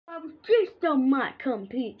was just on my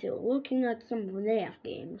computer looking at some fnaf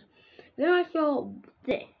games. Then I saw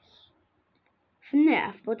this.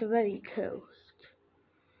 fnaf, but a very coast.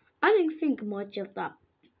 I didn't think much of that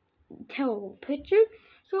terrible picture,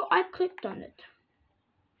 so I clicked on it.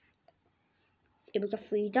 It was a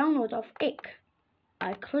free download of it.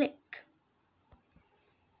 I click.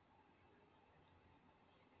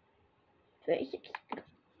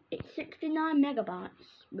 It's 69 megabytes,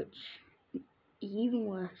 which is even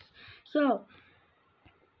worse. So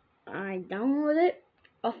I download it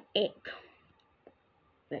of it.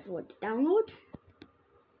 Let's go to download.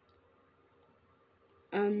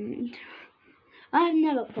 And I've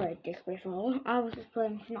never played this before. I was just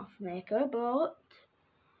playing FNAF Maker, but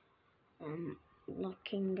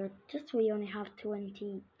looking at this, we only have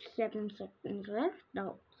 27 seconds left.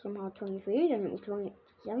 No, somehow 23, then it was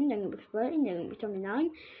 27, then it was 30, then it was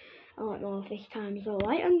 29. I don't know if this time is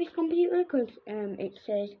alright on this computer, because it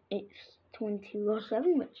says it's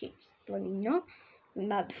 20:07, which it's bloody not. It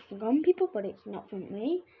might be for some people, but it's not for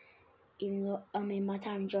me. Even though, my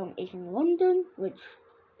time zone is in London, which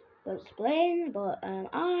will explain, but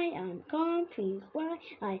I am confused why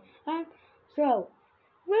I am. So,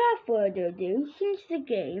 without further ado, since the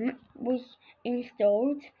game was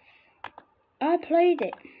installed, I played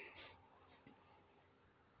it.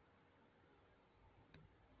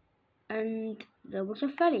 And there was a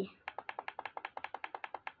ferry.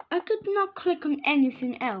 I could not click on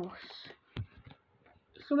anything else.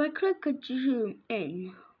 So I clicked zoom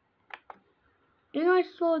in. Then I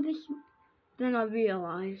saw this, then I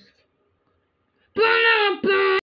realized.